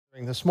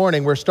This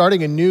morning, we're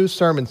starting a new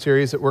sermon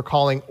series that we're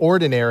calling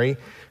Ordinary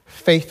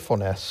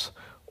Faithfulness.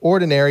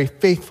 Ordinary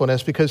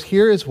faithfulness, because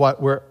here is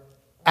what we're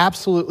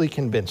absolutely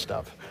convinced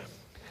of.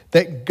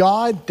 That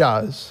God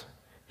does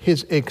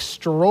his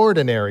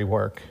extraordinary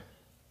work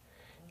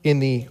in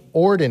the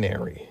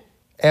ordinary,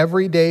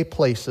 everyday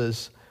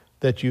places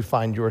that you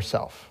find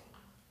yourself.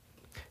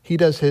 He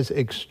does his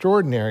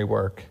extraordinary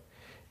work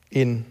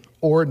in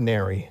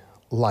ordinary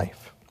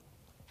life.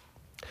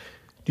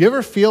 Do you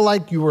ever feel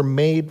like you were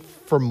made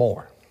for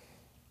more?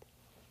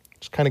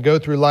 Just kind of go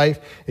through life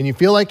and you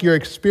feel like your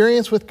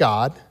experience with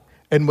God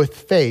and with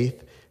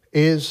faith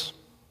is,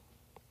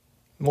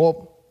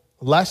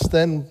 less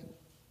than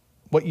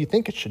what you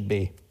think it should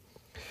be.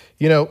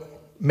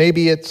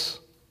 Maybe it's,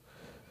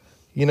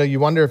 you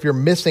wonder if you're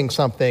missing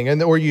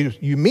something, or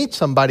you meet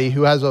somebody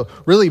who has a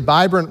really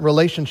vibrant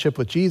relationship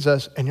with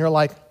Jesus, and you're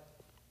like,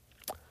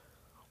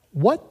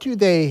 what do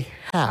they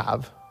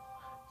have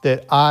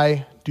that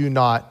I do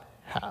not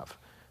have?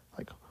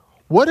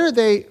 Why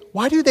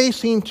do they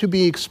seem to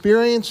be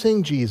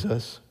experiencing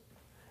Jesus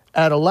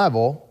at a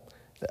level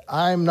that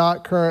I'm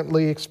not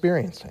currently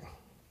experiencing?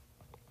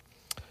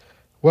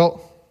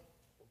 Well,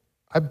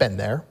 I've been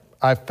there.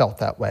 I've felt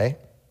that way.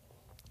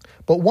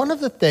 But one of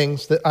the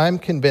things that I'm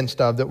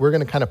convinced of that we're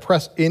going to kind of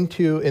press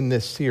into in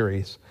this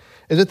series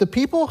is that the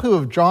people who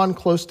have drawn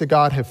close to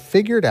God have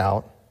figured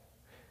out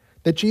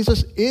that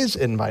Jesus is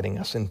inviting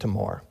us into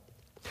more.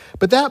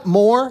 But that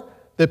more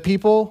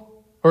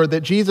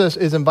that Jesus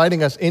is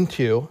inviting us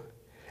into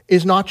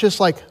is not just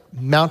like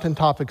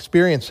mountaintop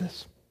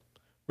experiences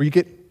where you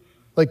get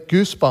like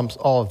goosebumps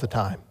all of the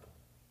time.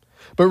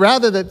 But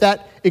rather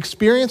that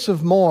experience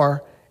of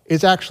more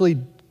is actually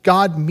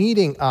God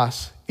meeting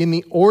us in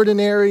the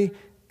ordinary,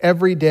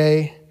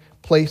 everyday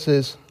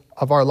places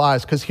of our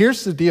lives. Because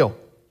here's the deal.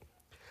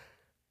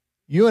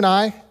 You and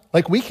I,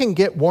 we can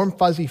get warm,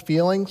 fuzzy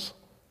feelings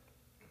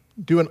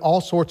doing all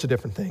sorts of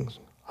different things.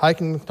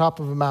 Hiking the top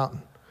of a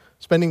mountain,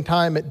 spending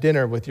time at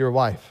dinner with your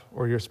wife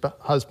or your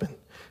husband,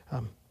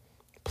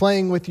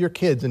 playing with your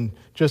kids and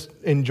just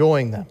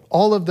enjoying them.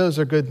 All of those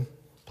are good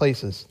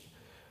places.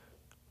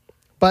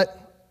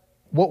 But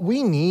what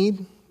we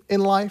need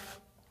in life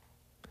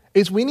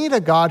is we need a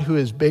God who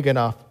is big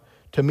enough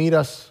to meet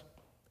us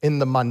in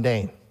the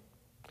mundane.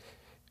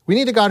 We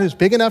need a God who's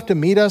big enough to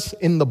meet us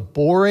in the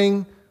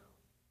boring,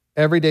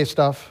 everyday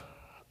stuff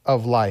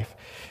of life.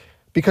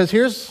 Because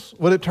here's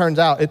what it turns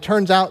out. It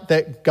turns out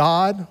that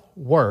God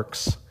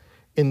works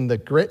in the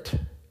grit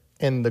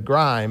and the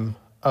grime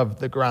of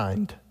the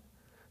grind.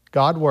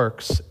 God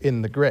works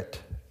in the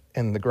grit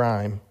and the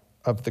grime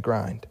of the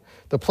grind.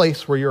 The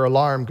place where your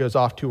alarm goes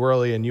off too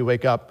early and you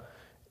wake up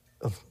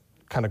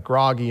kind of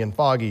groggy and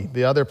foggy.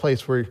 The other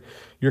place where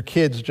your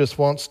kids just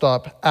won't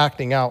stop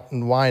acting out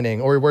and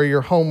whining, or where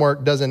your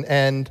homework doesn't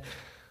end,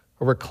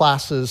 or where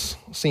classes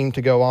seem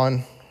to go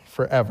on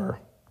forever.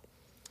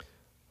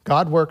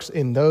 God works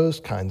in those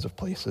kinds of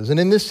places. And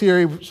in this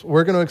series,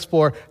 we're going to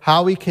explore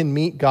how we can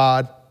meet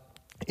God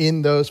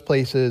in those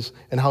places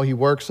and how he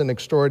works in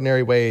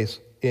extraordinary ways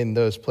in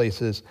those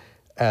places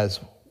as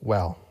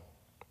well.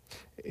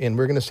 And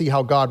we're going to see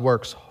how God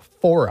works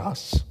for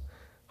us,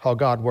 how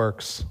God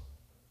works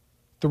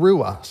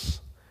through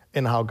us,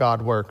 and how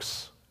God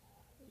works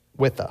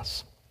with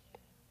us.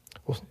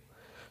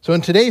 So in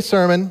today's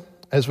sermon,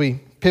 as we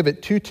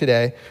pivot to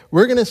today,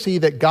 we're going to see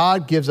that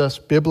God gives us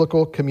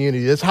biblical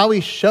community. That's how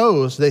he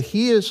shows that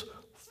he is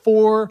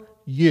for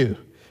you,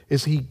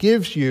 is he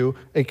gives you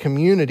a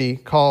community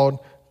called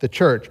the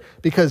church,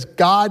 because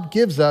God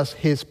gives us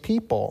his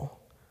people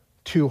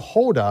to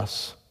hold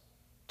us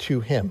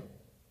to him.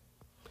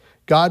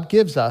 God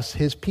gives us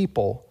his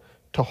people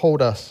to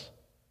hold us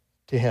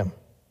to him.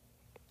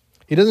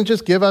 He doesn't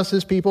just give us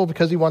his people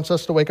because he wants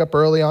us to wake up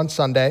early on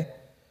Sunday.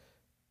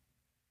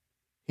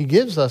 He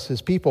gives us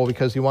his people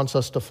because he wants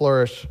us to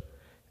flourish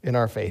in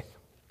our faith.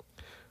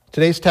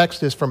 Today's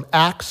text is from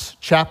Acts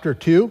chapter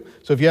 2.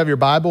 So if you have your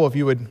Bible, if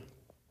you would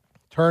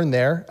turn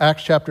there,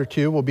 Acts chapter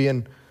 2 will be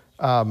in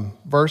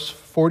verse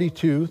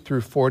 42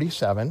 through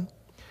 47.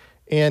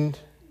 And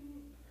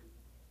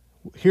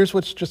here's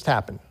what's just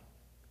happened.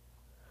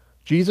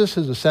 Jesus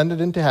has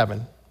ascended into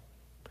heaven.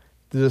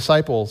 The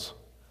disciples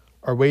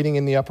are waiting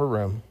in the upper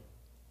room.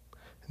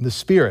 And the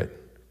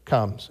Spirit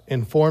comes,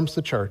 informs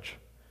the church.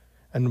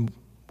 And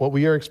what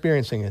we are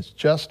experiencing is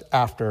just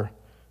after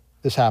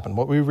this happened.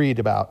 What we read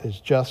about is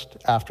just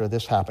after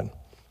this happened.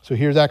 So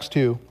here's Acts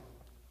 2,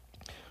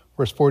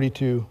 verse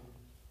 42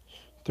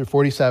 through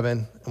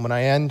 47. And when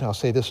I end, I'll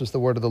say, this is the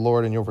word of the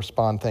Lord, and you'll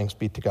respond, thanks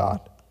be to God.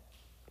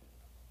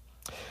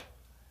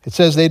 It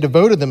says, they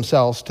devoted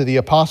themselves to the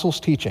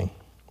apostles' teaching,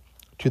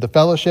 to the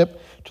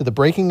fellowship, to the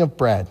breaking of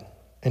bread,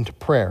 and to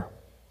prayer.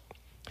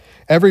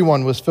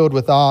 Everyone was filled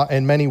with awe,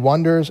 and many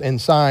wonders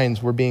and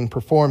signs were being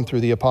performed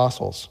through the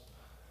apostles.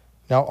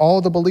 Now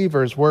all the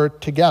believers were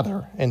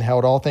together and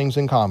held all things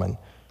in common.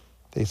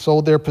 They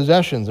sold their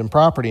possessions and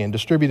property and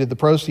distributed the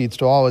proceeds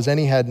to all as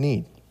any had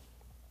need.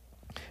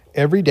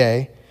 Every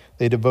day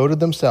they devoted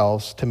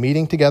themselves to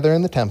meeting together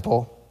in the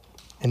temple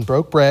and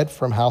broke bread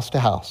from house to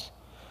house.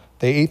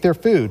 They ate their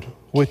food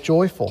with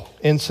joyful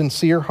and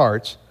sincere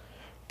hearts,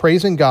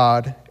 praising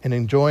God and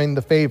enjoying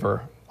the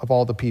favor of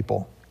all the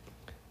people.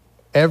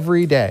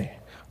 Every day,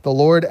 the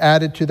Lord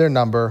added to their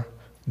number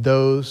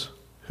those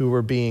who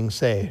were being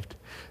saved.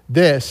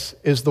 This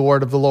is the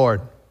word of the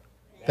Lord.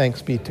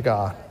 Thanks be to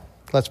God.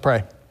 Let's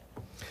pray.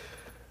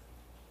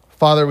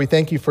 Father, we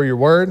thank you for your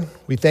word.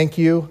 We thank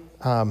you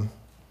that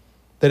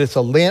it's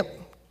a lamp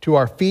to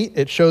our feet.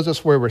 It shows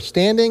us where we're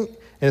standing,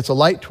 and it's a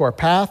light to our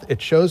path.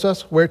 It shows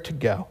us where to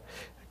go.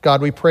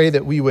 God, we pray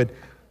that we would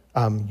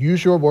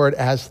use your word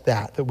as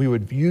that we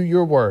would view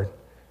your word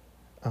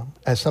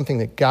as something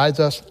that guides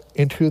us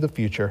into the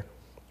future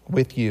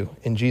with you.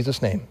 In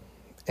Jesus' name,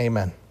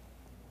 amen.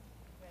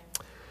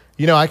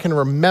 You know, I can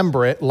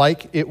remember it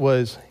like it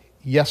was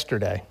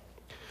yesterday.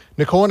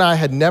 Nicole and I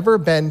had never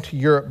been to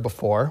Europe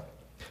before,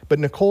 but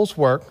Nicole's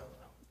work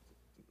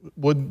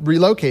would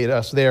relocate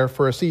us there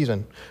for a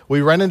season.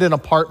 We rented an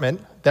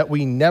apartment that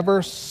we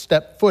never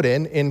stepped foot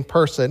in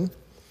person,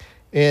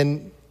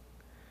 and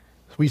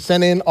we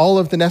sent in all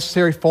of the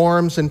necessary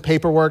forms and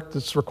paperwork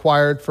that's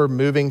required for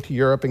moving to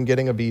Europe and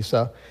getting a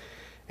visa.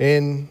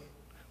 And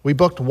we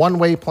booked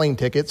one-way plane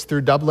tickets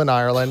through Dublin,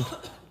 Ireland,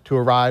 to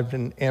arrive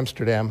in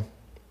Amsterdam,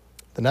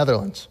 the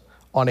Netherlands,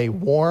 on a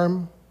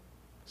warm,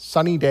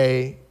 sunny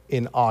day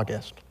in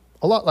August.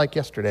 A lot like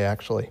yesterday,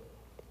 actually.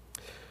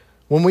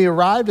 When we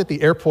arrived at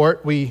the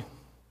airport, we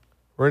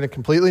were in a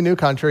completely new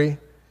country,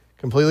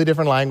 completely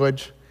different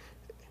language,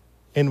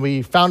 and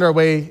we found our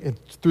way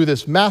through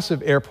this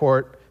massive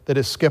airport that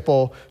is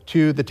Schiphol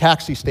to the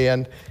taxi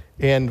stand,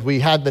 and we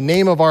had the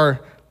name of our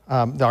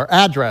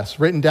address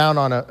written down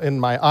in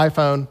my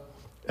iPhone,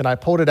 and I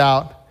pulled it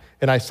out,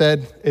 and I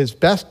said, as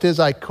best as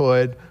I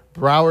could,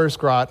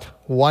 Brouwersgracht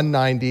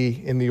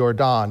 190 in the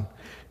Jordaan.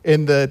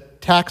 And the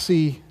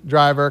taxi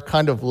driver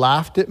kind of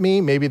laughed at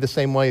me, maybe the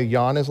same way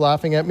Jan is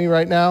laughing at me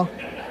right now,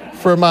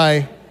 for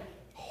my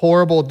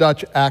horrible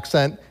Dutch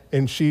accent,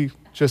 and she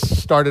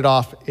just started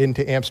off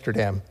into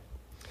Amsterdam.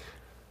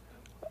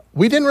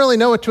 We didn't really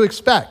know what to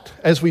expect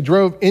as we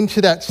drove into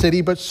that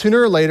city, but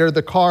sooner or later,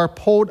 the car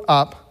pulled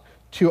up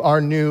to our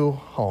new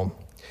home.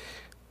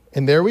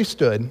 And there we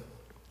stood.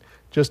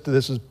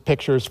 This is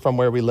pictures from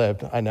where we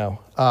lived, I know.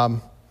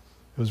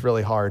 It was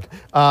really hard.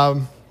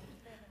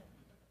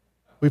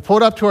 We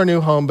pulled up to our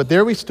new home, but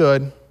there we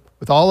stood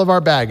with all of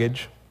our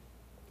baggage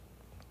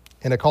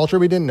in a culture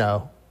we didn't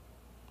know,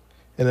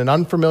 in an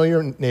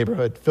unfamiliar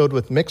neighborhood filled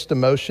with mixed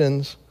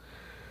emotions,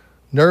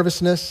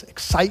 nervousness,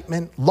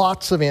 excitement,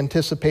 lots of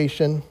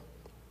anticipation.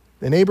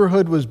 The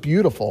neighborhood was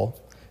beautiful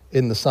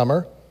in the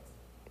summer,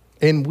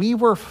 and we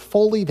were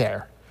fully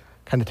there,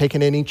 kind of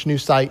taking in each new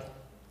sight,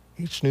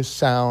 each new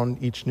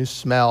sound, each new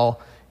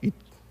smell,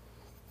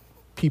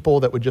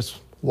 people that would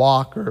just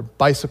walk or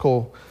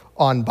bicycle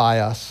on by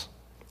us.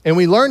 And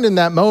we learned in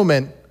that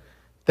moment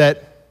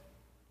that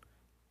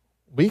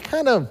we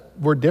kind of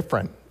were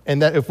different,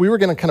 and that if we were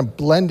going to kind of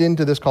blend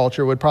into this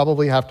culture, we'd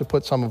probably have to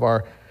put some of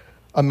our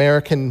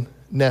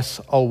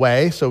Americanness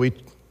away. So we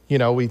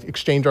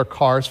exchanged our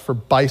cars for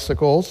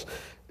bicycles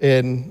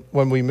when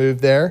we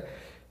moved there.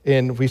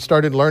 And we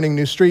started learning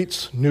new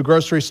streets, new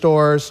grocery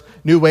stores,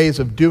 new ways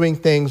of doing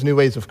things, new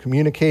ways of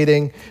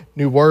communicating,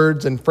 new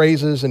words and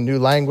phrases and new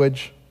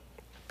language.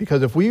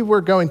 Because if we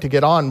were going to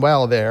get on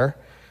well there,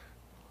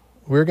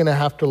 we're going to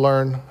have to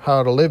learn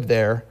how to live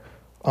there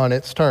on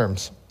its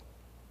terms.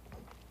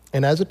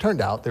 And as it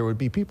turned out, there would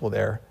be people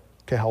there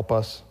to help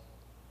us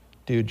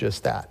do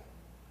just that.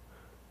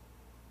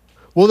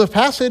 Well, the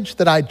passage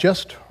that I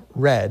just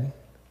read,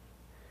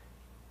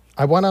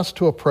 I want us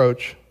to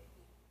approach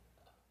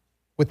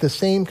with the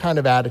same kind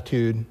of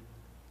attitude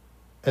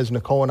as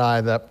Nicole and I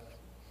that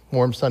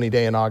warm sunny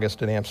day in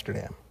August in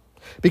Amsterdam.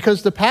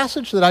 Because the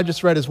passage that I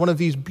just read is one of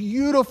these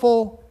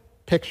beautiful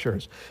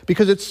pictures,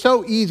 because it's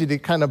so easy to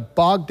kind of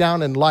bog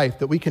down in life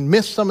that we can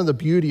miss some of the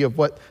beauty of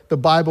what the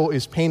Bible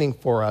is painting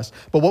for us.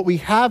 But what we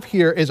have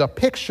here is a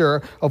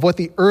picture of what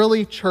the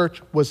early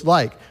church was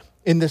like.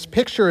 And this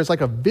picture is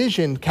like a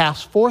vision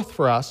cast forth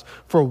for us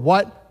for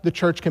what the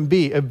church can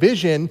be. A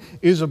vision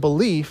is a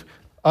belief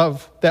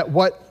of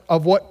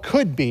what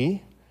could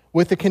be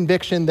with the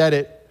conviction that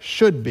it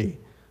should be.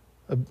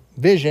 A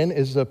vision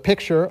is a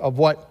picture of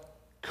what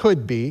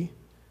could be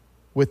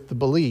with the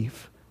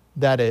belief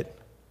that it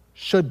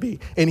should be.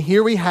 And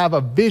here we have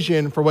a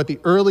vision for what the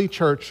early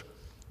church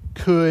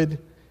could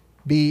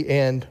be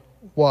and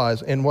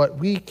was, and what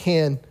we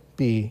can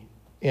be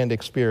and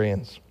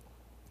experience.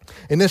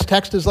 And this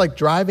text is like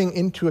driving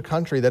into a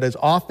country that is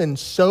often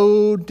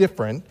so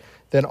different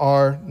than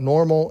our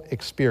normal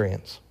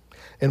experience.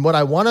 And what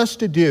I want us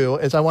to do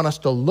is I want us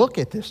to look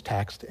at this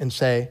text and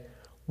say,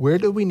 where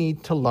do we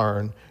need to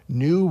learn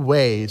new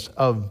ways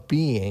of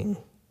being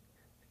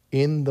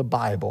in the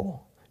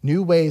Bible,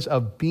 new ways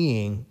of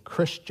being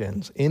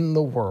Christians in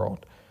the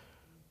world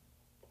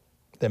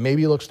that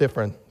maybe looks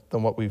different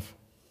than what we've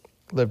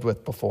lived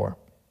with before?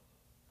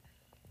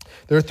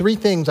 There are three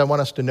things I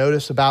want us to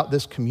notice about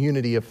this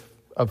community of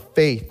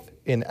faith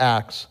in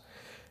Acts.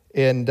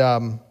 And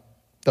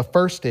the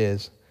first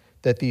is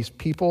that these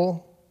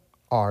people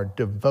are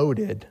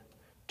devoted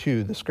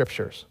to the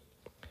Scriptures.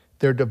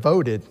 They're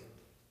devoted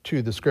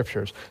to the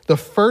Scriptures. The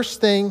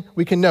first thing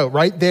we can note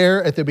right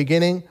there at the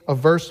beginning of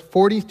verse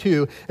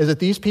 42 is that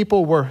these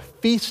people were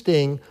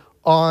feasting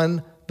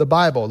on the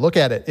Bible. Look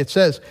at it. It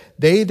says,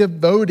 they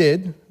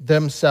devoted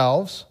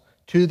themselves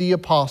to the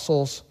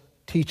apostles'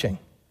 teaching.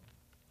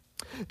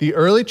 The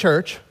early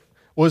church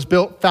was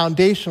built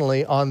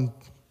foundationally on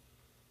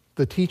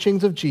the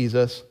teachings of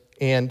Jesus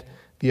and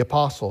the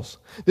apostles.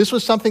 This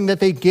was something that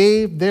they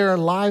gave their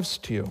lives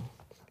to.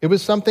 It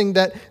was something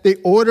that they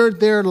ordered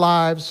their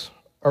lives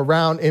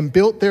around and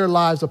built their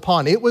lives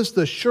upon. It was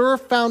the sure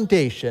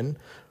foundation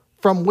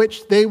from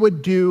which they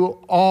would do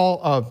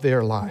all of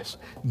their lives.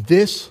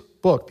 This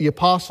book, the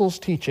apostles'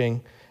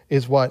 teaching,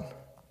 is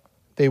what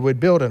they would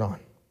build it on.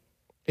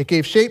 It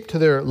gave shape to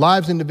their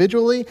lives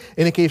individually,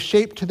 and it gave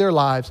shape to their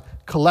lives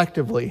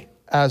collectively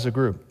as a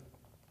group.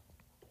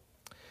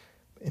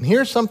 And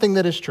here's something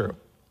that is true.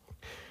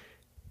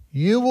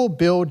 You will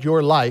build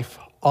your life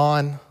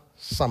on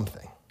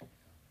something.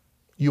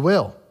 You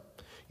will.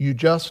 You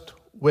just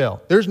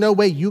will. There's no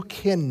way you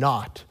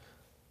cannot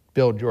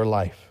build your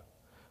life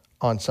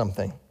on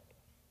something.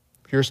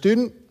 If you're a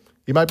student,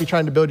 you might be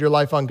trying to build your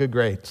life on good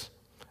grades.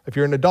 If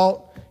you're an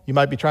adult, you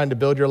might be trying to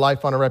build your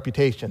life on a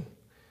reputation.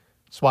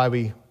 That's why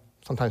we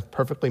sometimes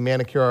perfectly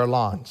manicure our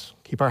lawns,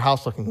 keep our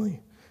house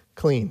looking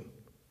clean.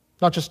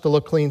 Not just to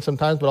look clean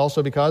sometimes, but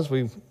also because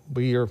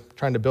we are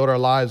trying to build our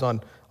lives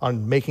on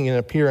making an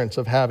appearance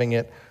of having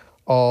it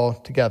all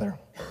together.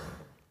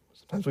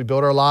 Sometimes we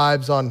build our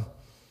lives on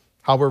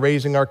how we're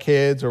raising our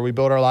kids, or we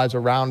build our lives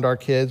around our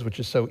kids, which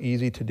is so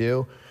easy to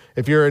do.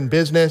 If you're in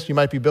business, you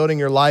might be building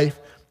your life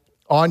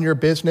on your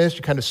business.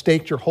 You kind of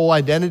staked your whole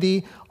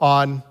identity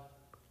on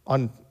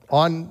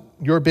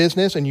your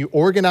business, and you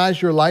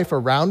organize your life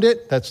around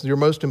it. That's your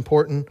most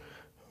important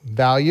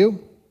value.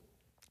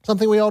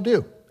 Something we all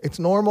do. It's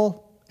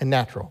normal and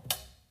natural.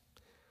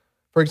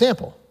 For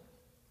example,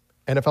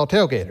 NFL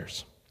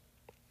tailgaters.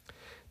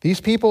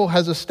 These people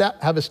have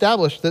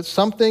established that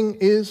something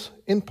is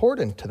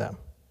important to them.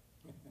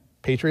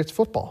 Patriots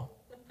football.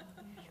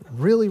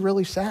 Really,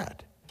 really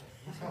sad.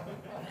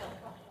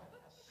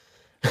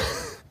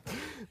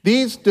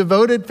 These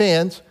devoted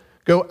fans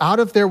go out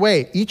of their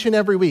way each and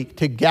every week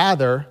to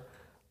gather.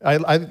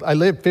 I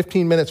live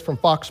 15 minutes from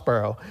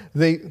Foxborough.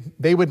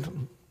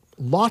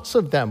 Lots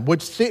of them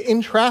would sit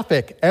in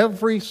traffic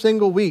every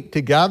single week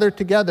to gather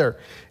together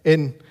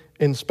and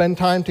spend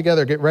time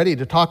together, get ready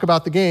to talk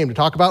about the game, to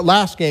talk about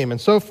last game, and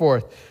so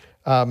forth.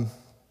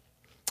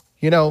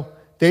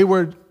 They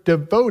were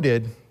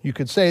devoted. You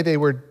could say they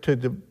were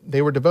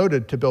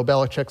devoted to Bill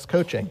Belichick's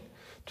coaching,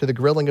 to the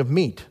grilling of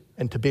meat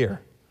and to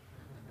beer.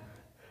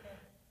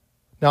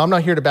 Now, I'm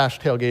not here to bash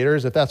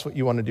tailgaters. If that's what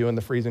you want to do in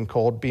the freezing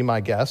cold, be my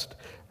guest.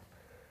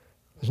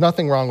 There's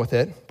nothing wrong with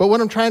it. But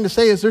what I'm trying to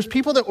say is there's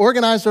people that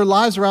organize their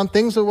lives around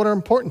things that are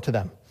important to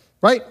them,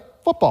 right?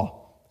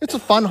 Football. It's a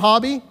fun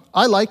hobby.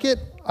 I like it.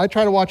 I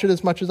try to watch it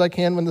as much as I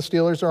can when the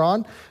Steelers are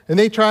on. And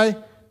they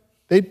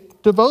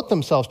devote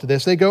themselves to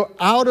this. They go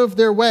out of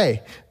their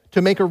way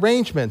to make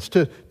arrangements,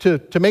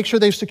 to make sure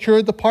they've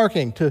secured the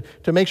parking,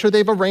 to make sure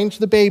they've arranged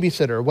the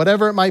babysitter,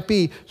 whatever it might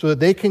be, so that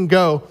they can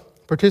go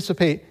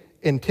participate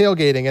in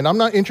tailgating. And I'm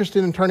not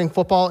interested in turning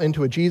football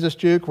into a Jesus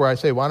juke where I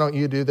say, why don't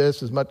you do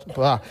this as much?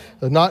 Blah.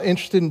 I'm not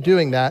interested in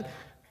doing that.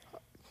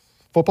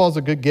 Football is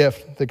a good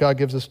gift that God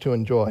gives us to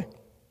enjoy.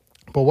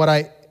 But what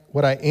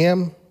I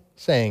am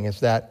saying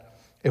is that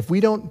if we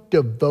don't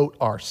devote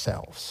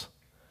ourselves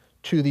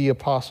to the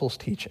apostles'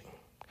 teaching,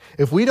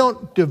 if we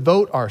don't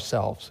devote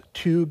ourselves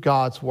to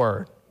God's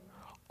word,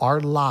 our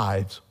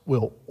lives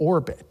will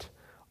orbit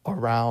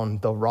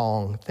around the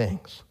wrong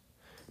things.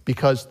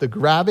 Because the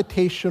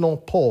gravitational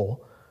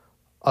pull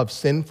of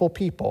sinful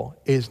people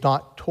is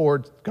not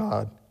towards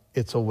God,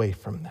 it's away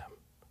from them.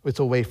 It's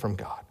away from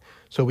God.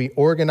 So we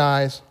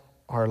organize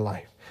our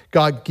life.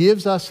 God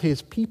gives us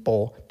his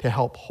people to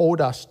help hold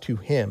us to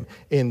him.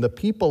 And the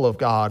people of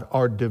God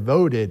are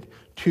devoted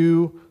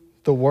to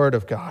the word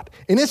of God.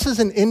 And this is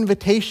an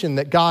invitation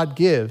that God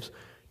gives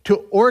to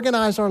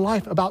organize our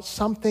life about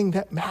something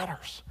that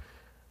matters.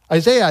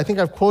 Isaiah, I think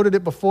I've quoted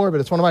it before, but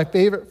it's one of my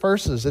favorite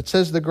verses. It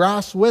says, the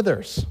grass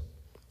withers,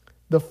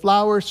 the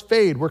flowers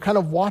fade. We're kind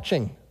of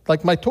watching,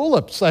 like my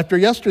tulips after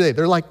yesterday.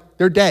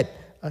 They're dead.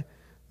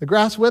 The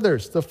grass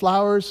withers, the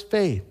flowers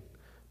fade,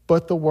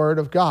 but the word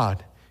of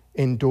God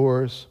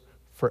endures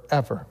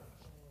forever.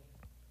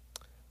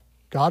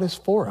 God is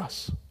for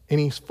us, and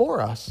he's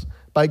for us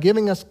by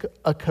giving us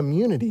a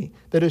community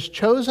that is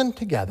chosen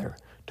together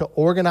to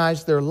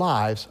organize their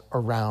lives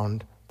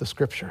around the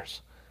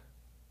scriptures.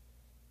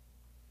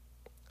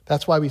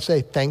 That's why we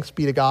say thanks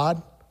be to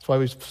God. That's why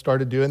we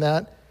started doing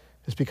that.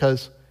 It's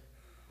because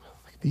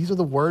these are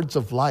the words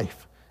of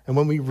life. And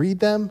when we read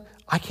them,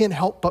 I can't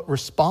help but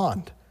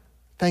respond.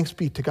 Thanks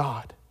be to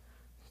God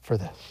for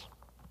this.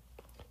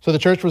 So the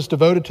church was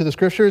devoted to the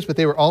scriptures, but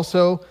they were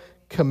also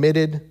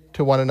committed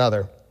to one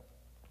another.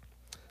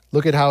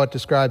 Look at how it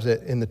describes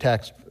it in the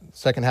text,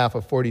 second half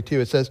of 42.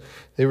 It says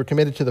they were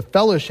committed to the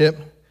fellowship,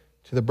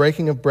 to the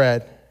breaking of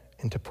bread,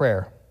 into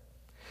prayer.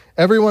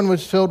 Everyone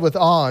was filled with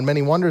awe, and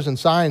many wonders and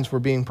signs were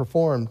being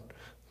performed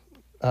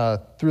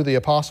through the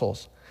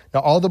apostles. Now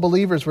all the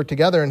believers were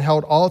together and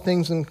held all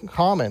things in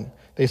common.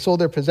 They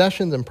sold their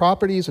possessions and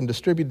properties and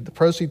distributed the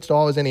proceeds to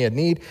all as any had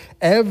need.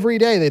 Every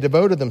day they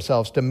devoted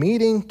themselves to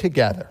meeting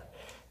together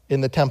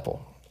in the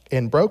temple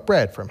and broke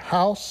bread from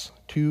house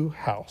to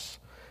house.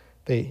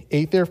 They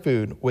ate their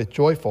food with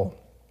joyful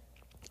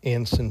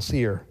and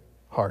sincere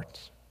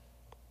hearts.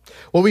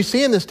 What we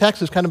see in this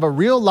text is kind of a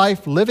real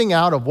life living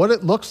out of what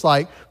it looks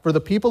like for the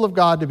people of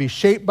God to be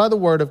shaped by the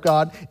word of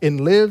God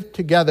and live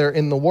together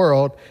in the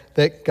world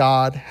that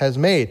God has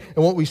made.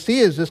 And what we see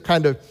is this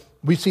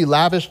we see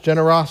lavish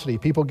generosity,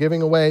 people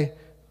giving away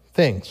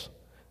things.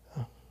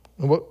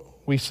 And what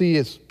we see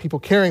is people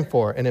caring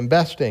for and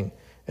investing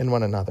in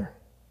one another.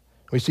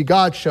 We see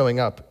God showing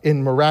up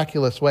in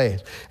miraculous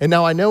ways. And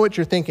now I know what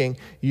you're thinking.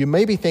 You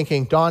may be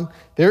thinking, Don,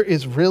 there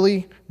is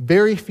really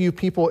very few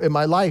people in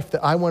my life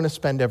that I want to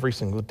spend every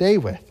single day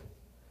with.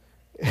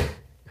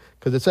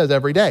 Because it says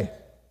every day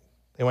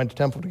they went to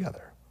temple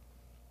together.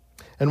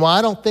 And while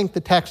I don't think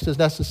the text is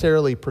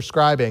necessarily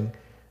prescribing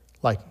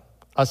like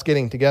us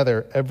getting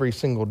together every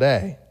single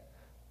day,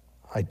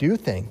 I do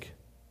think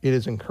it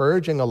is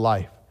encouraging a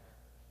life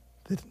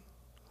that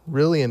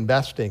really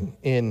investing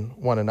in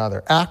one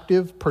another,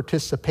 active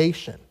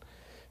participation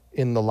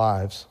in the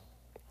lives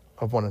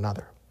of one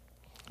another.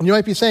 And you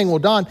might be saying, well,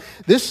 Don,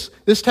 this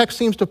text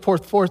seems to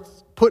put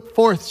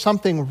forth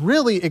something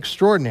really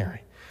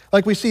extraordinary.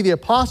 Like we see the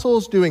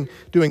apostles doing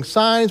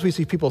signs, we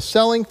see people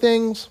selling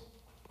things.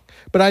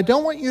 But I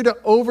don't want you to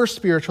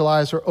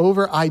over-spiritualize or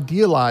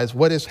over-idealize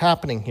what is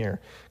happening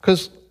here.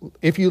 Because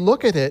if you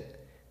look at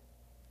it,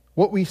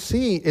 what we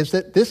see is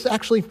that this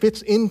actually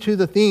fits into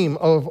the theme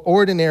of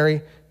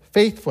ordinary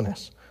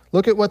faithfulness.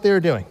 Look at what they're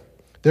doing.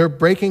 They're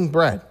breaking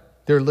bread.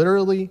 They're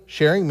literally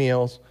sharing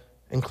meals,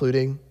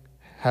 including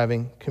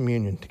having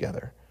communion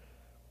together.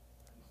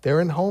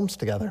 They're in homes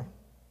together.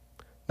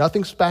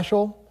 Nothing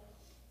special.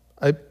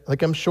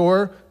 I'm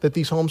sure that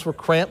these homes were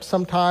cramped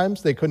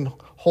sometimes. They couldn't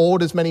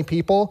hold as many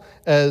people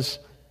as,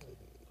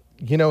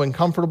 in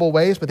comfortable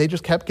ways, but they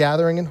just kept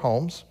gathering in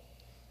homes.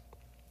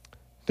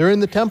 They're in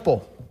the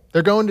temple.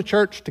 They're going to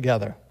church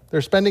together.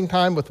 They're spending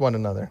time with one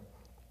another.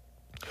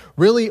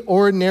 Really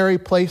ordinary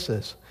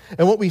places.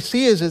 And what we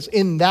see is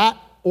in that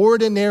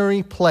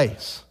ordinary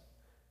place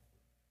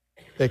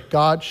that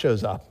God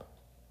shows up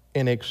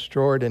in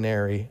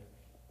extraordinary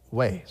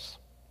ways.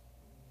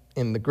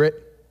 In the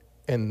grit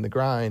and the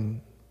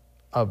grind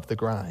of the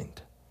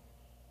grind.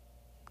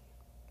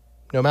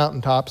 No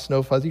mountaintops,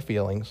 no fuzzy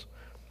feelings.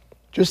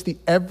 Just the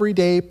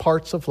everyday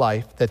parts of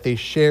life that they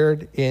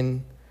shared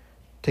in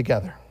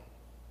together.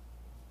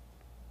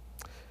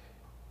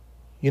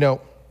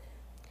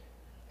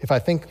 If I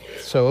think,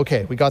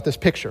 we got this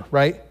picture,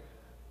 right?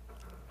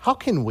 How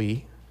can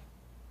we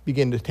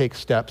begin to take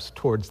steps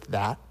towards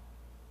that?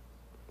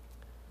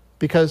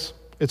 Because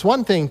it's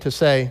one thing to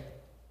say,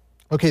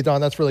 okay, Don,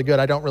 that's really good.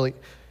 I don't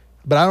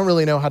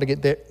really know how to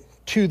get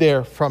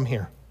there from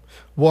here.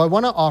 Well, I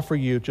want to offer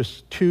you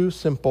just two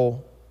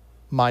simple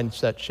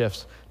mindset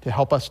shifts to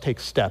help us take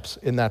steps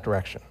in that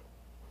direction.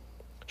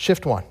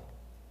 Shift one.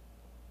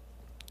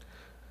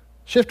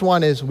 Shift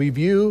one is we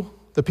view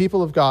the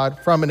people of God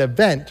from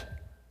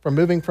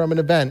moving from an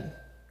event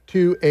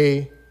to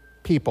a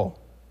people.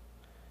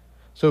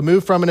 So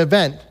move from an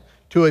event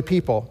to a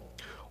people.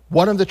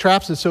 One of the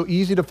traps that's so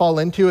easy to fall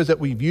into is that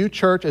we view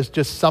church as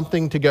just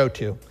something to go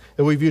to.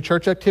 That we view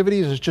church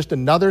activities as just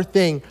another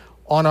thing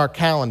on our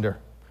calendar,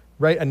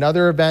 right?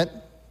 Another event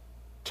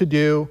to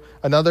do,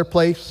 another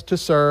place to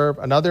serve,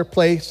 another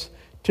place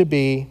to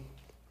be.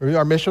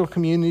 Our missional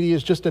community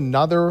is just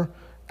another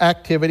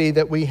activity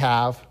that we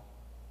have.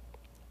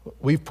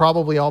 We've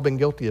probably all been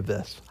guilty of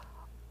this.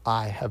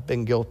 I have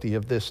been guilty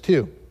of this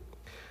too.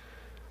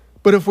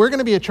 But if we're going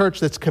to be a church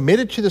that's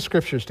committed to the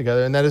scriptures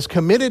together and that is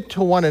committed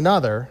to one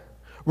another,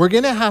 we're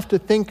going to have to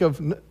think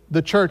of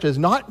the church as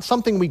not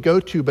something we go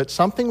to, but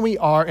something we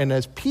are, and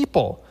as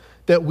people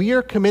that we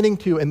are committing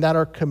to and that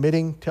are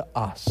committing to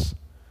us.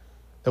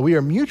 That we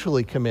are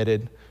mutually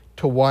committed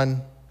to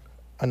one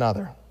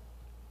another.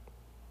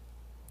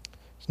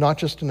 It's not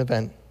just an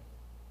event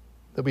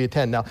that we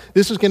attend. Now,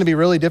 this is going to be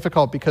really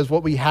difficult because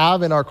what we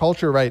have in our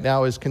culture right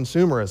now is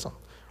consumerism,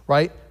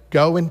 right?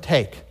 Go and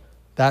take.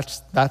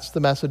 That's the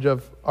message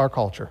of our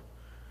culture.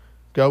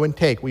 Go and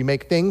take. We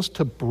make things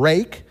to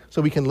break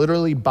so we can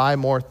literally buy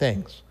more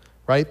things,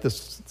 right?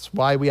 That's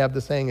why we have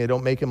the saying, they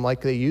don't make them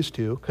like they used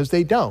to, because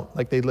they don't.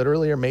 Like they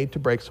literally are made to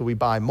break, so we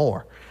buy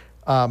more.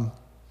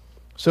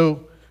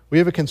 So we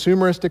have a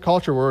consumeristic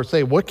culture where we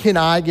say, what can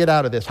I get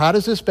out of this? How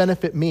does this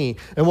benefit me?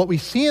 And what we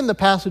see in the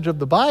passage of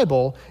the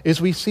Bible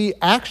is we see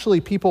actually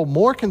people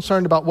more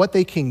concerned about what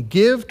they can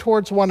give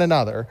towards one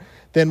another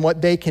than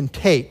what they can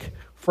take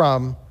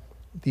from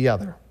the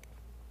other.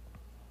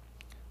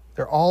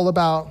 They're all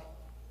about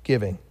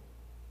giving,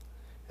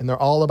 and they're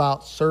all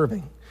about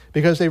serving,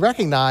 because they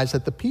recognize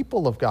that the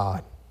people of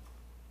God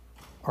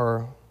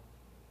are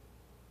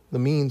the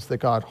means that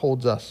God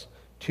holds us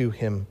to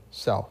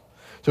himself.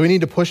 So we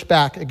need to push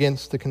back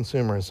against the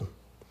consumerism.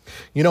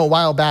 You know, a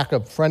while back, a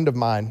friend of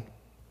mine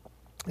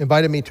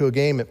invited me to a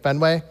game at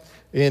Fenway.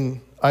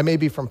 I may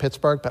be from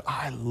Pittsburgh, but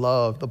I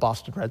love the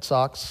Boston Red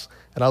Sox.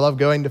 And I love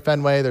going to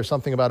Fenway. There's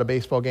something about a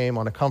baseball game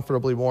on a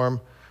comfortably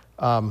warm,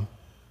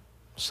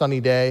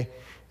 sunny day.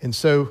 And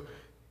so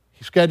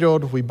he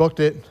scheduled, we booked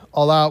it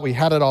all out, we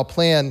had it all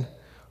planned.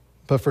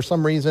 But for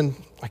some reason,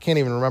 I can't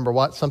even remember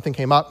what, something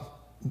came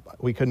up.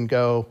 We couldn't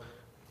go,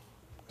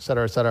 et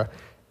cetera, et cetera.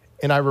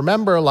 And I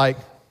remember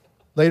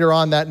later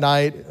on that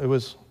night, it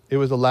was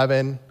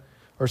 11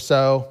 or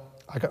so,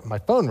 my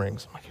phone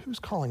rings. I'm like, who's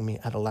calling me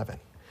at 11?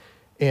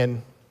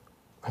 And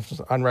I was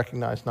an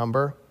unrecognized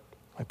number.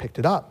 I picked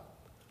it up.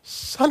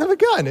 Son of a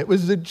gun, it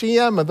was the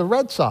GM of the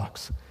Red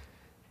Sox.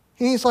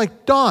 And he's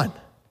like, Don,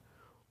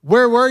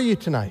 where were you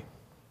tonight?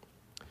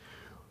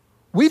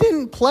 We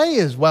didn't play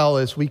as well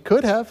as we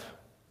could have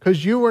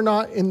because you were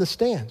not in the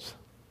stands.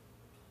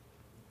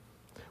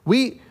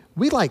 We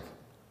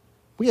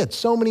had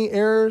so many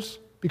errors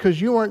because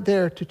you weren't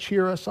there to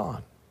cheer us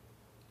on.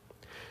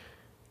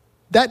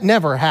 That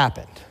never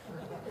happened.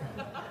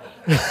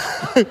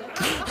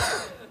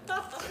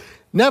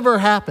 Never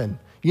happened.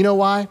 You know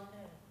why?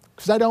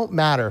 Because I don't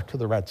matter to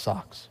the Red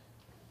Sox.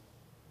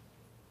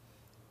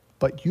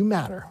 But you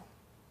matter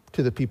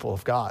to the people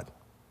of God.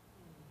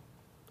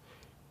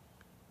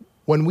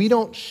 When we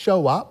don't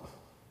show up,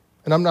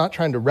 and I'm not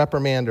trying to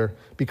reprimand or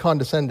be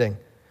condescending,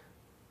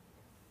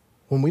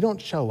 when we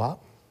don't show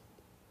up,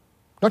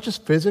 not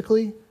just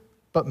physically,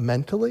 but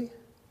mentally,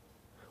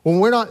 when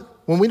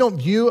we don't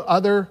view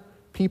other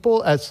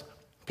people as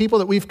people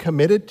that we've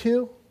committed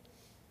to,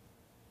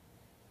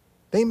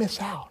 they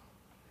miss out.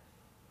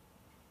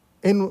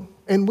 And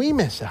we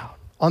miss out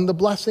on the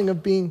blessing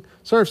of being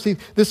served. See,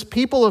 this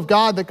people of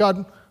God that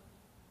God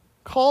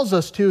calls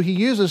us to, he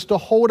uses to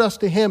hold us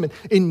to him,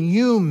 and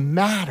you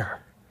matter.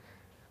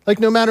 Like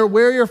no matter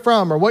where you're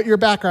from or what your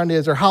background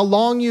is or how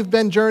long you've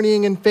been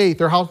journeying in faith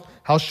or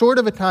how short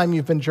of a time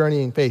you've been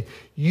journeying in faith,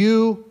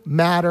 you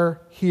matter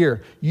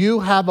here. You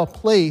have a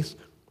place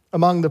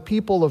among the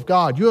people of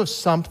God. You have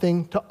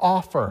something to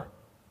offer.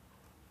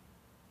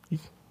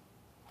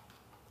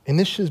 And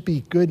this should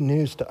be good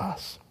news to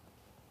us.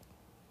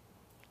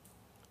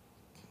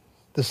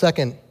 The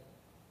second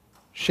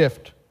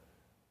shift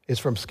is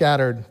from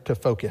scattered to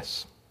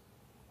focus.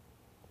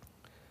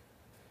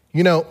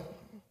 You know,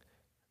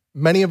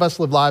 many of us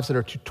live lives that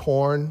are too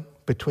torn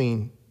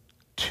between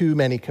too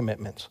many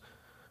commitments.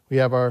 We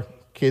have our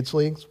kids'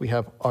 leagues, we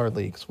have our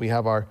leagues, we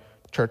have our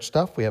church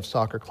stuff, we have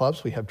soccer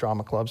clubs, we have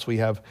drama clubs, we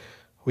have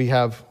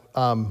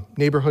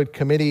neighborhood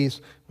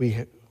committees, we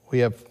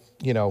have,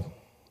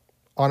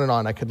 on and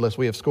on I could list.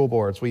 We have school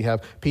boards, we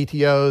have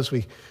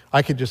PTOs,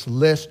 I could just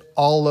list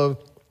all of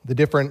the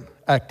different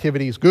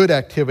activities, good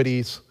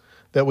activities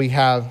that we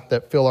have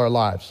that fill our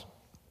lives.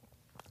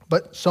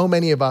 But so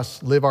many of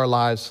us live our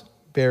lives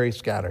very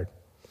scattered.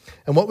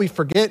 And what we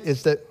forget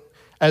is that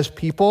as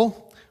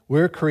people,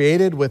 we're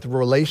created with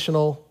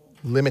relational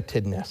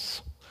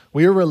limitedness.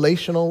 We are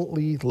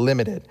relationally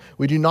limited.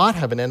 We do not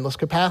have an endless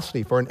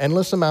capacity for an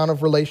endless amount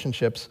of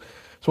relationships.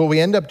 So what we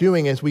end up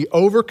doing is we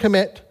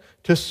overcommit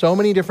to so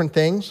many different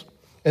things,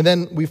 and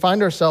then we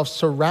find ourselves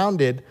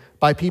surrounded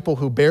by people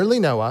who barely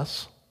know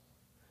us,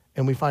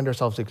 and we find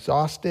ourselves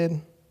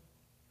exhausted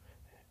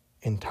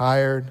and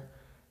tired,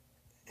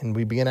 and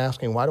we begin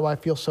asking, why do I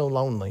feel so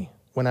lonely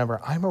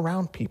whenever I'm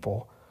around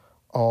people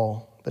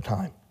all the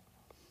time?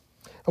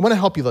 I want to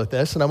help you with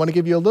this, and I want to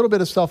give you a little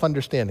bit of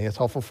self-understanding. It's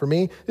helpful for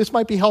me. This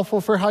might be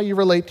helpful for how you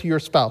relate to your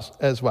spouse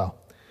as well.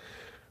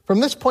 From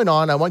this point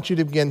on, I want you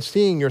to begin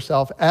seeing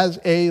yourself as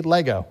a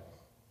Lego.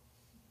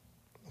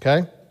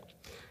 Okay?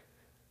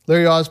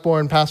 Larry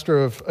Osborne,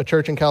 pastor of a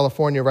church in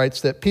California,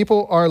 writes that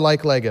people are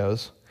like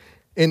Legos,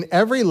 and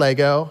every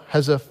Lego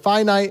has a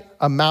finite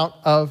amount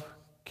of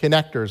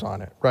connectors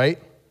on it, right?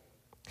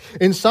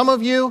 And some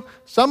of you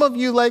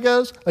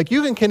Legos,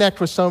 you can connect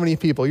with so many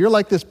people. You're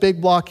like this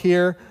big block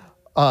here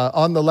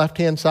on the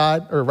left-hand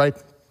side, or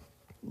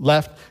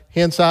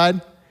left-hand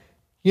side.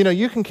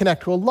 You can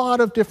connect to a lot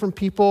of different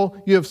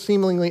people. You have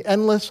seemingly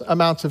endless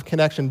amounts of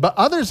connection. But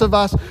others of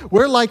us,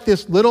 we're like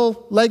this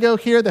little Lego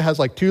here that has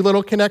 2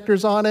 little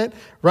connectors on it,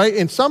 right?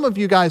 And some of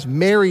you guys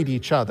married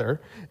each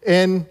other,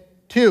 and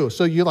two.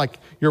 So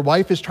your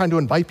wife is trying to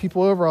invite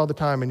people over all the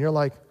time, and you're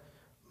like,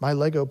 my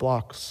Lego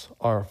blocks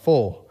are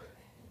full.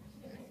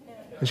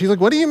 And she's like,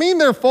 what do you mean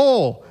they're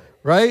full,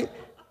 right?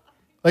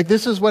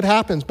 This is what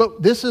happens.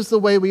 But this is the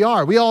way we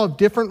are. We all have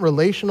different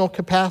relational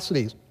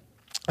capacities.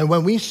 And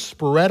when we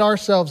spread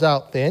ourselves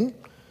out thin,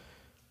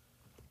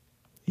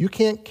 you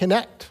can't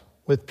connect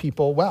with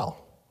people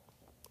well.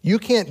 You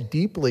can't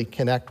deeply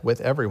connect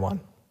with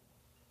everyone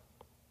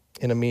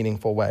in a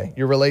meaningful way.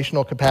 Your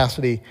relational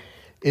capacity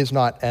is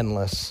not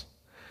endless.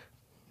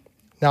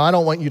 Now, I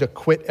don't want you to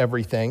quit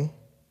everything.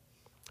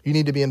 You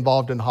need to be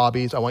involved in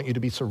hobbies. I want you to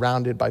be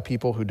surrounded by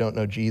people who don't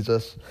know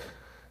Jesus.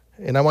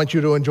 And I want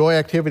you to enjoy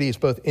activities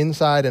both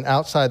inside and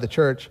outside the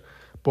church.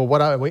 But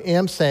what I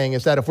am saying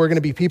is that if we're going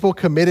to be people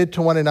committed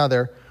to one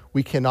another,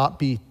 we cannot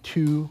be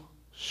too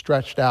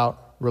stretched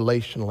out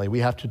relationally. We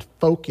have to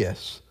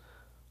focus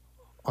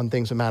on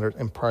things that matter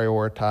and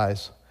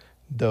prioritize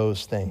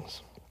those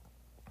things.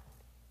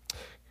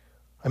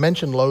 I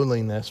mentioned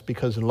loneliness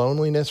because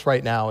loneliness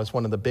right now is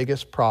one of the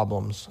biggest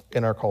problems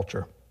in our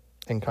culture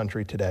and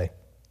country today.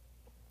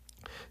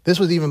 This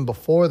was even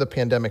before the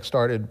pandemic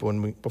started,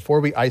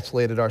 before we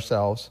isolated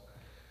ourselves.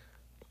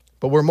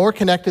 But we're more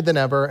connected than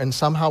ever, and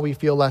somehow we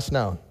feel less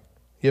known.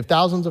 You have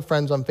thousands of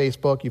friends on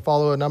Facebook, you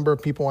follow a number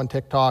of people on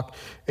TikTok,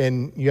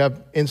 and you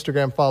have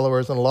Instagram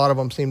followers, and a lot of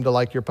them seem to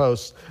like your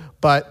posts,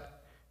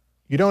 but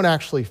you don't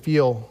actually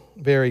feel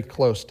very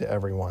close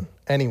to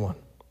anyone,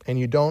 and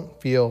you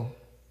don't feel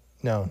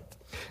known.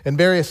 And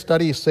various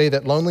studies say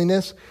that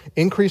loneliness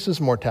increases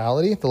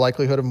mortality, the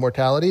likelihood of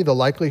mortality, the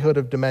likelihood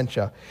of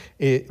dementia.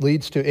 It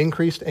leads to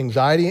increased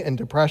anxiety and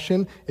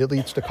depression. It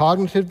leads to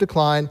cognitive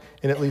decline,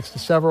 and it leads to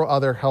several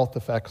other health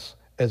effects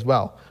as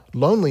well.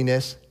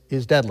 Loneliness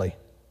is deadly.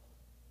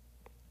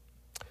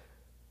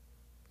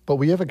 But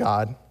we have a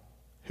God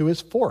who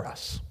is for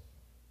us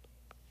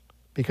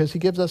because he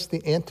gives us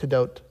the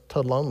antidote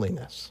to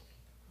loneliness,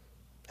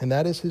 and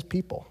that is his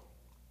people.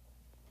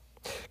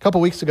 A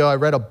couple weeks ago, I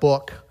read a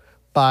book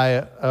by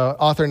an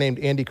author named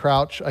Andy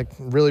Crouch. I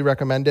really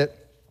recommend it.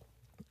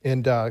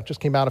 And it just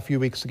came out a few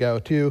weeks ago,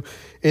 too.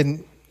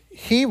 And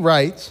he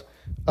writes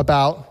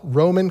about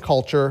Roman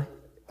culture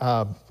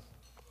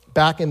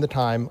back in the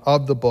time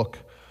of the book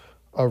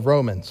of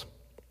Romans.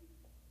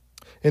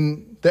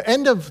 In the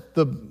end of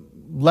the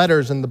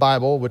letters in the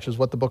Bible, which is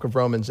what the book of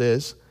Romans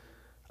is,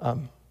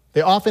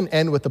 they often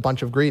end with a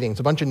bunch of greetings,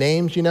 a bunch of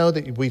names,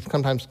 that we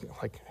sometimes,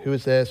 like, who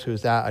is this,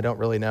 who's that, I don't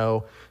really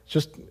know.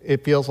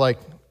 It feels like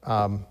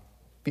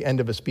the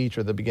end of a speech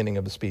or the beginning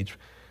of a speech.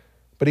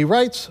 But he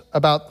writes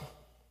about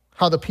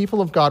how the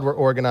people of God were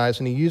organized,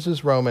 and he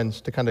uses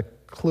Romans to kind of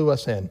clue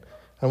us in.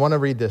 I want to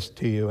read this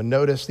to you, and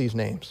notice these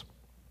names.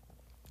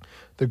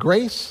 The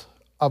grace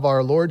of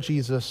our Lord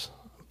Jesus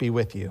be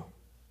with you.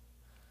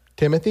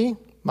 Timothy,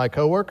 my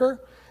coworker,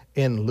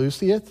 and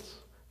Lucius,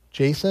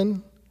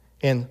 Jason,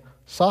 and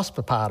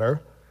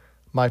Sospater,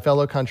 my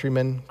fellow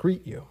countrymen,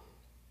 greet you.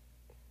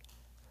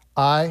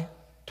 I,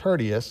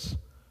 Tertius,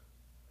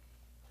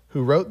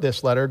 who wrote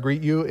this letter,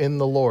 greet you in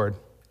the Lord.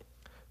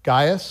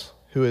 Gaius,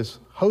 who is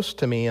host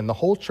to me and the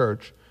whole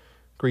church,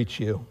 greets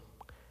you.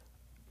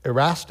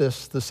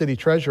 Erastus, the city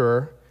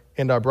treasurer,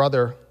 and our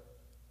brother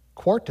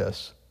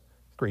Quartus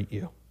greet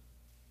you.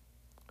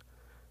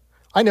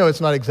 I know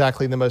it's not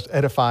exactly the most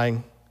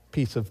edifying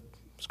piece of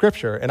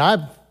scripture, and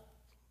I've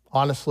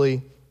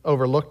honestly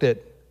overlooked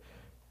it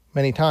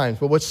many times,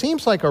 but what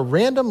seems like a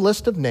random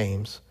list of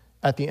names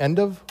at the end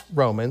of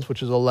Romans,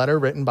 which is a letter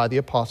written by the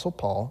Apostle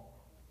Paul,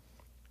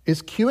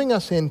 is cueing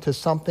us into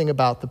something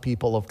about the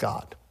people of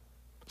God,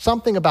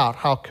 something about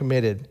how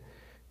committed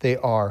they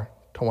are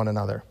to one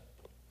another.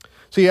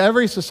 See,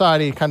 every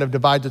society kind of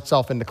divides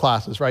itself into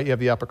classes, right? You have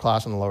the upper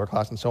class and the lower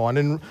class and so on.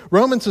 And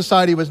Roman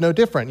society was no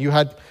different. You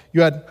had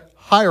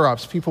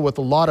higher-ups, people with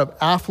a lot of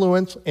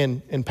affluence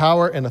and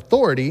power and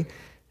authority,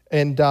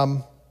 and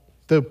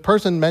the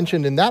person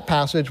mentioned in that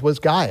passage was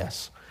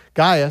Gaius.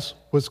 Gaius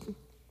was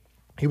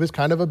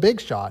kind of a big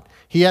shot.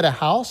 He had a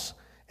house,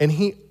 and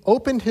he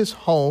opened his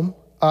home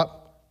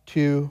up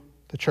to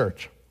the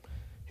church.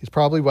 He's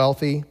probably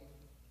wealthy.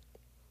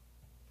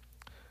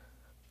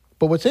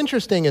 But what's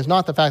interesting is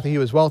not the fact that he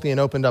was wealthy and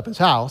opened up his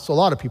house. A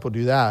lot of people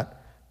do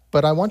that.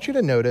 But I want you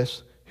to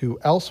notice who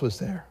else was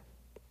there.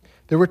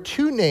 There were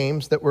two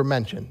names that were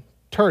mentioned,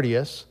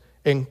 Tertius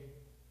and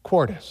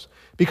Quartus.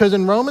 Because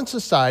in Roman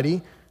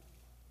society,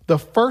 the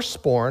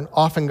firstborn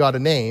often got a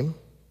name,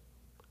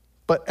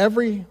 but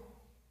every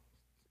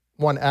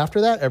son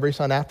after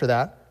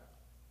that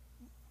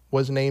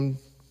was named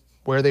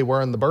where they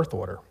were in the birth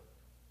order.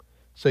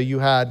 So you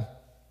had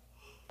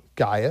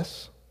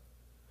Gaius,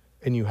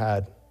 and you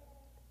had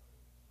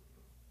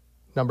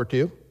number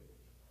 2,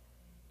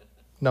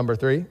 number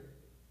 3,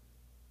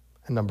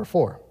 and number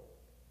 4.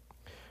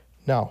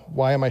 Now,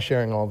 why am I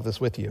sharing all of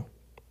this with you?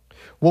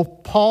 Well,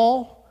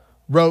 Paul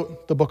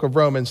wrote the book of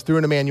Romans through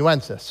an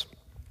amanuensis.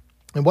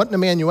 And what an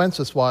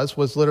amanuensis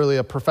was literally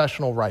a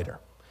professional writer.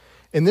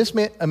 And this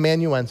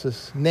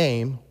amanuensis'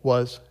 name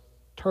was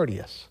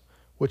Tertius,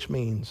 which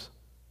means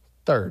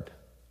third.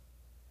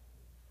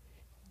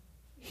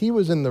 He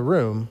was in the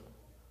room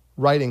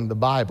writing the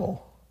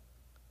Bible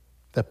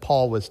that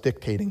Paul was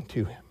dictating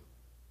to him.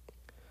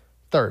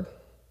 Third,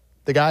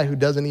 the guy who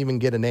doesn't even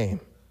get a name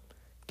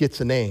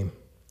gets a name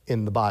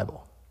in the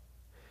Bible.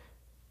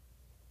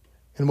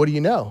 And what do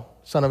you know?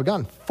 Son of a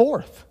gun.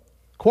 Fourth,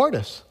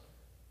 Quartus.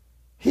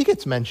 He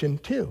gets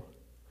mentioned too.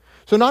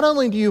 So not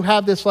only do you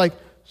have this like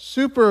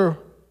super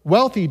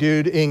wealthy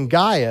dude in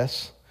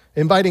Gaius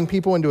inviting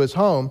people into his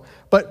home,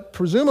 but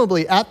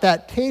presumably at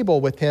that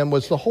table with him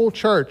was the whole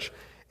church.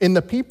 And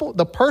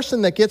the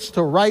person that gets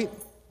to write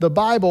the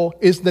Bible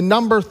is the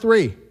number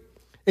 3.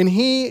 And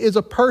he is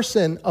a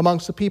person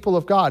amongst the people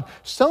of God.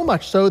 So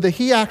much so that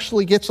he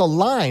actually gets a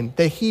line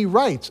that he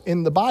writes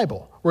in the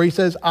Bible where he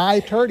says, I,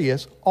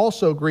 Tertius,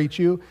 also greet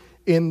you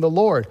in the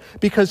Lord.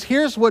 Because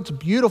here's what's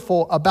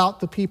beautiful about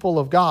the people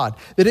of God,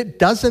 that it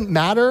doesn't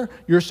matter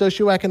your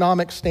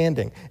socioeconomic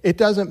standing. It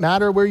doesn't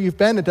matter where you've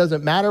been. It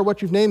doesn't matter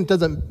what you've named. It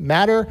doesn't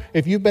matter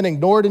if you've been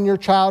ignored in your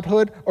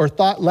childhood or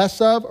thought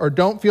less of or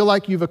don't feel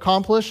like you've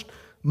accomplished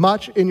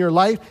much in your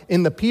life.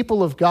 In the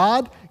people of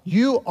God,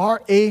 you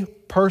are a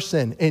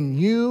person and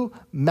you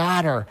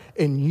matter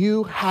and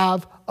you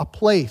have a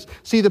place.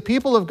 See, the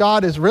people of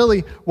God is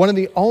really one of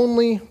the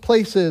only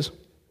places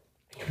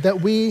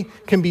that we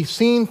can be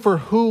seen for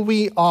who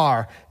we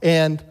are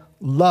and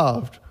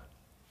loved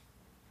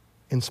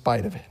in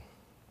spite of it.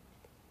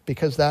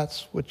 Because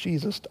that's what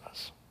Jesus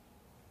does.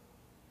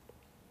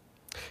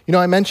 You know,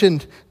 I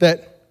mentioned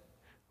that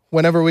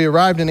whenever we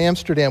arrived in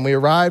Amsterdam, we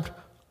arrived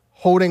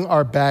holding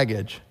our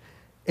baggage.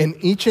 And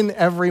each and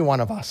every one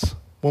of us,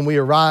 when we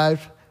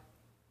arrived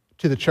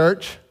to the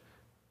church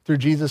through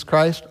Jesus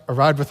Christ,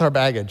 arrived with our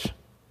baggage.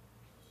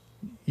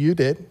 You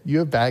did. You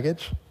have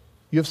baggage.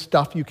 You have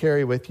stuff you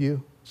carry with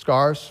you,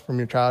 scars from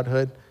your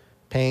childhood,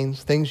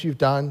 pains, things you've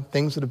done,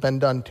 things that have been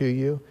done to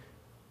you.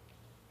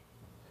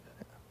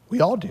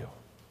 We all do.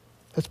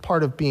 That's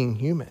part of being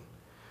human.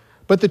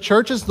 But the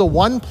church is the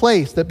one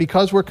place that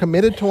because we're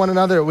committed to one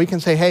another, we can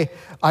say, hey,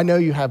 I know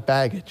you have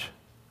baggage.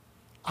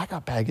 I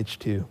got baggage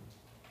too.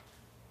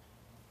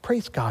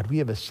 Praise God, we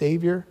have a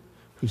Savior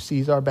who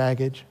sees our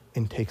baggage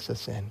and takes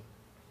us in,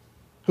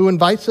 who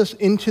invites us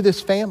into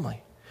this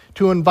family,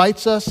 who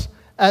invites us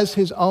as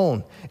his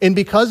own. And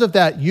because of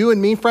that, you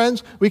and me,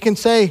 friends, we can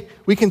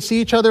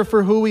see each other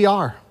for who we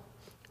are.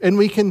 And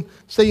we can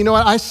say, you know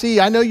what,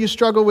 I know you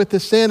struggle with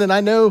this sin, and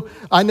I know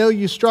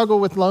you struggle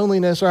with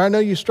loneliness, or I know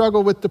you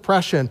struggle with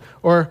depression,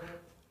 or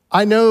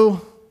I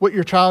know what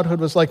your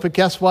childhood was like, but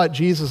guess what?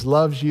 Jesus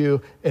loves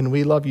you, and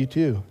we love you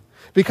too.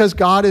 Because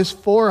God is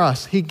for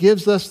us. He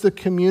gives us the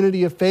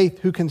community of faith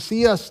who can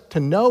see us, to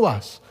know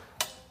us,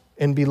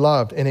 and be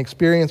loved, and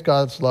experience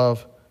God's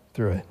love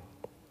through it.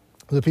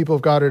 The people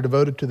of God are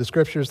devoted to the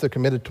scriptures, they're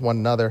committed to one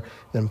another.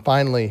 Then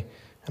finally,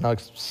 and I'll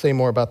say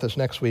more about this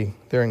next week,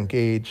 they're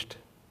engaged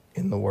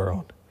in the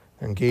world.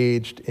 They're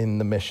engaged in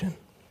the mission.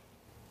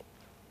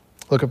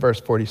 Look at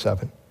verse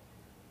 47.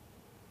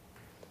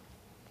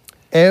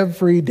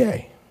 Every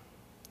day,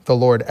 the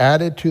Lord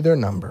added to their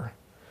number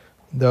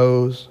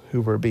those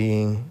who were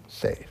being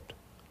saved.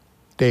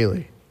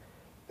 Daily.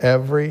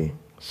 Every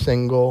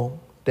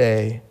single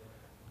day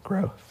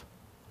growth.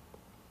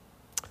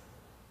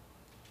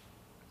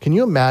 Can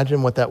you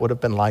imagine what that would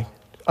have been like?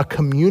 A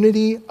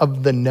community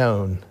of the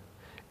known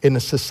in a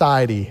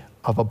society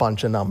of a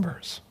bunch of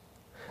numbers.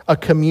 A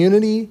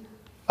community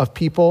of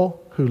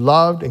people who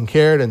loved and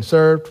cared and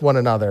served one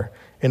another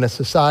in a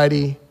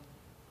society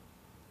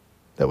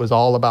that was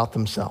all about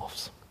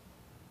themselves.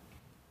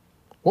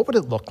 What would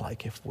it look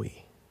like if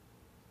we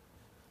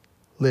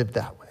lived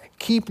that way?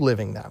 Keep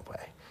living that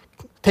way.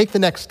 Take the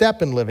next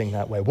step in living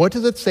that way. What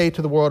does it say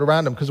to the world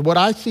around them? Because what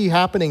I see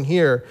happening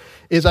here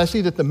is I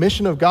see that the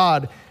mission of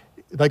God,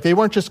 like they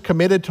weren't just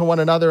committed to one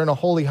another in a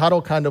holy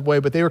huddle kind of way,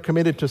 but they were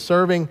committed to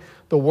serving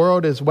the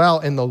world as well.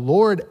 And the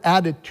Lord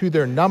added to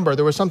their number.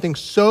 There was something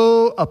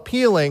so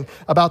appealing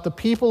about the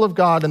people of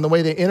God and the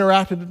way they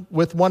interacted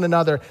with one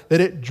another that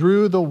it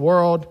drew the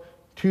world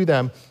to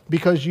them,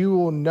 because you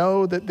will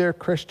know that they're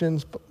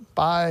Christians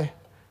by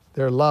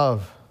their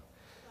love.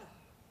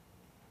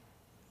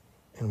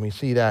 And we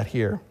see that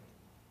here.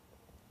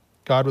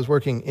 God was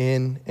working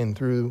in and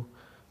through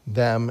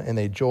them, and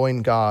they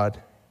joined God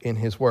in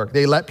his work.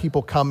 They let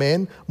people come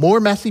in, more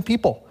messy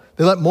people.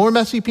 They let more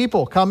messy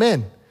people come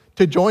in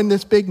to join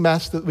this big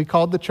mess that we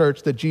called the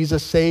church, that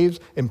Jesus saves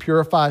and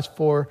purifies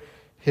for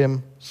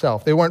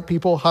himself. They weren't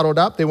people huddled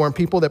up. They weren't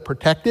people that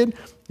protected.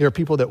 They were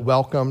people that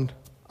welcomed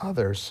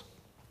others.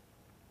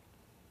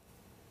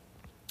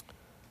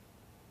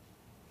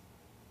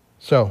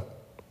 So,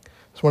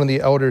 as one of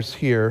the elders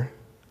here,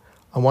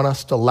 I want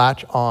us to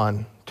latch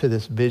on to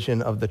this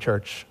vision of the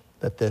church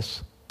that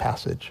this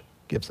passage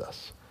gives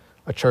us.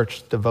 A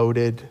church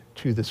devoted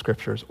to the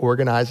scriptures,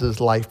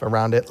 organizes life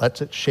around it, lets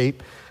it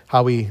shape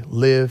how we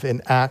live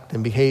and act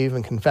and behave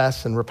and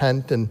confess and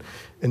repent and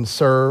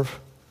serve.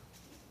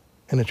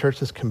 And a church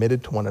that's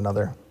committed to one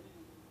another,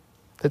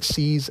 that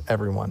sees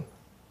everyone,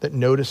 that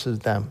notices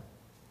them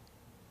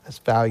as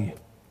value.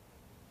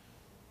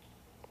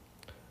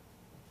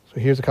 So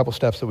here's a couple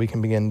steps that we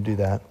can begin to do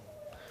that.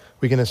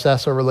 We can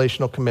assess our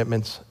relational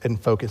commitments and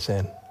focus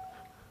in.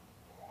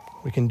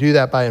 We can do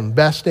that by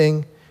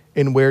investing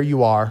in where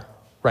you are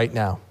right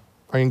now.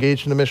 Are you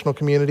engaged in a missional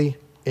community?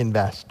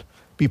 Invest.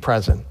 Be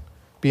present.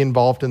 Be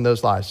involved in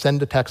those lives.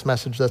 Send a text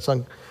message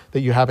that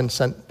you haven't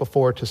sent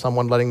before to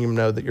someone, letting you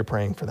know that you're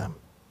praying for them.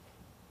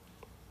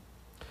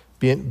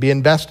 Be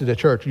invested at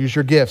church. Use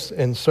your gifts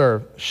and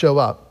serve. Show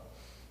up.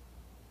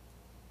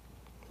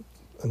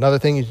 Another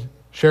thing is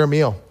share a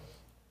meal.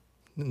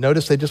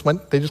 Notice they just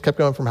kept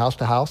going from house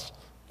to house.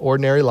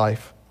 Ordinary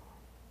life.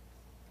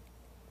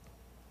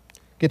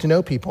 Get to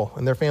know people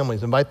and their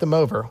families. Invite them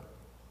over.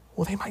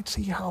 Well, they might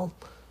see how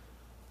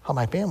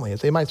my family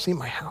is. They might see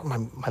my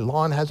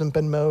lawn hasn't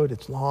been mowed.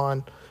 It's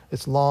long.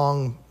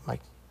 My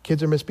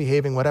kids are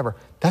misbehaving, whatever.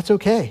 That's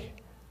okay.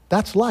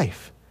 That's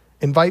life.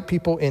 Invite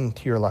people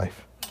into your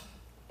life.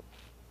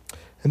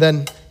 And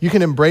then you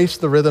can embrace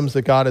the rhythms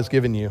that God has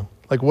given you.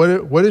 Like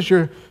what is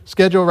your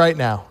schedule right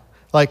now?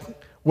 Like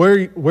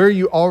where are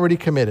you already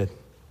committed?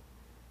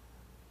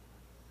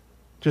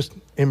 Just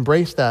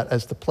embrace that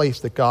as the place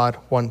that God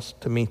wants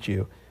to meet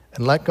you,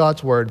 and let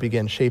God's word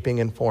begin shaping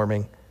and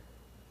forming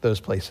those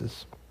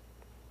places.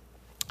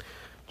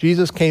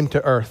 Jesus came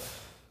to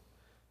earth.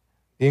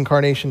 The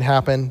incarnation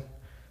happened.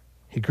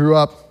 He grew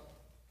up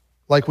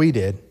like we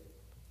did.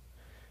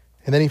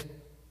 And then he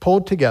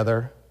pulled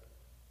together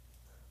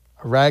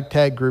a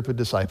ragtag group of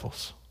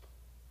disciples,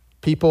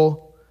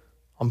 people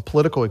on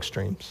political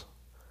extremes,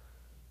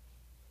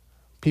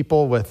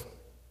 people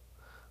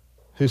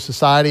whose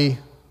society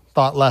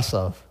thought less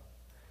of.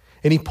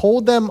 And he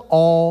pulled them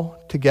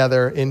all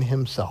together in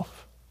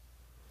himself.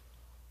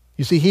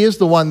 You see, he is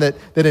the one that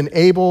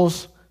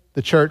enables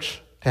the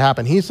church to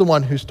happen. He's the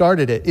one who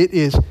started it. It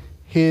is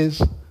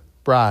his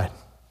bride.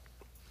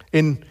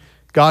 And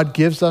God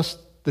gives us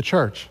the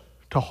church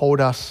to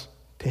hold us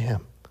to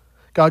him.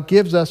 God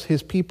gives us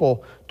his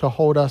people to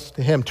hold us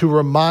to him, to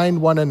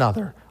remind one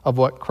another of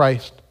what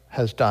Christ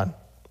has done.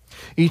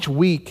 Each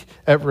week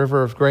at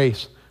River of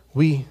Grace,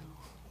 we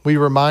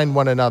remind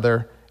one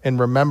another and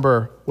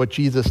remember what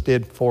Jesus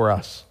did for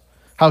us.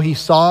 How he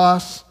saw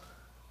us,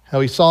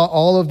 how he saw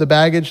all of the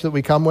baggage that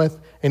we come with,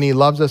 and he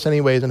loves us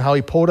anyways, and how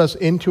he pulled us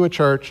into a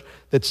church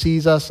that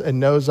sees us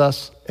and knows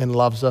us and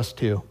loves us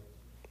too.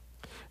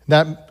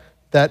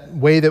 That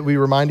way that we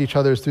remind each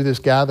other is through this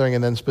gathering,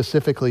 and then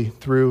specifically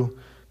through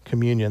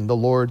communion. The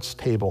Lord's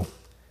table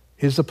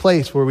is the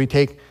place where we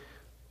take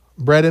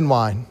bread and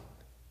wine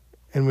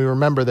and we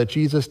remember that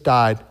Jesus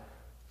died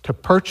to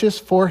purchase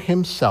for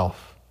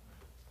himself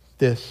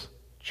this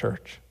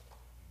church,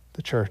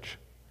 the church,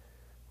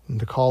 and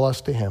to call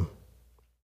us to him.